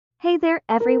Hey there,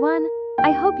 everyone.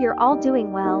 I hope you're all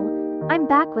doing well. I'm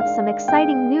back with some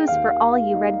exciting news for all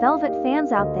you Red Velvet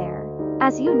fans out there.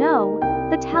 As you know,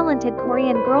 the talented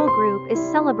Korean girl group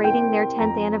is celebrating their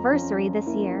 10th anniversary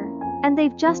this year, and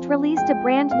they've just released a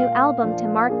brand new album to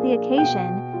mark the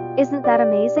occasion. Isn't that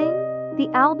amazing? The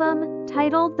album,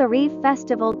 titled The Reef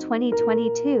Festival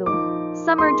 2022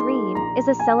 Summer Dream, is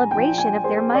a celebration of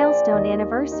their milestone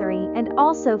anniversary and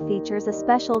also features a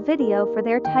special video for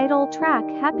their title track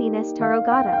Happiness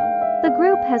Tarogado. The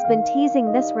group has been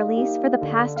teasing this release for the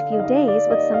past few days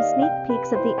with some sneak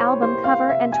peeks of the album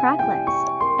cover and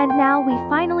tracklist. And now we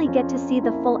finally get to see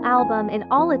the full album in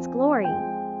all its glory.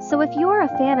 So if you're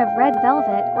a fan of Red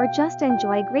Velvet or just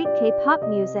enjoy great K-pop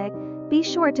music, be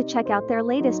sure to check out their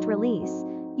latest release.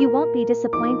 You won't be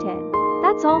disappointed.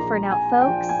 That's all for now,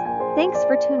 folks. Thanks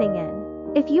for tuning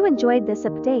in. If you enjoyed this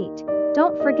update,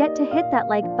 don't forget to hit that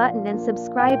like button and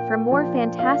subscribe for more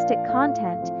fantastic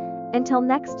content. Until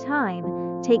next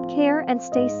time, take care and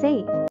stay safe.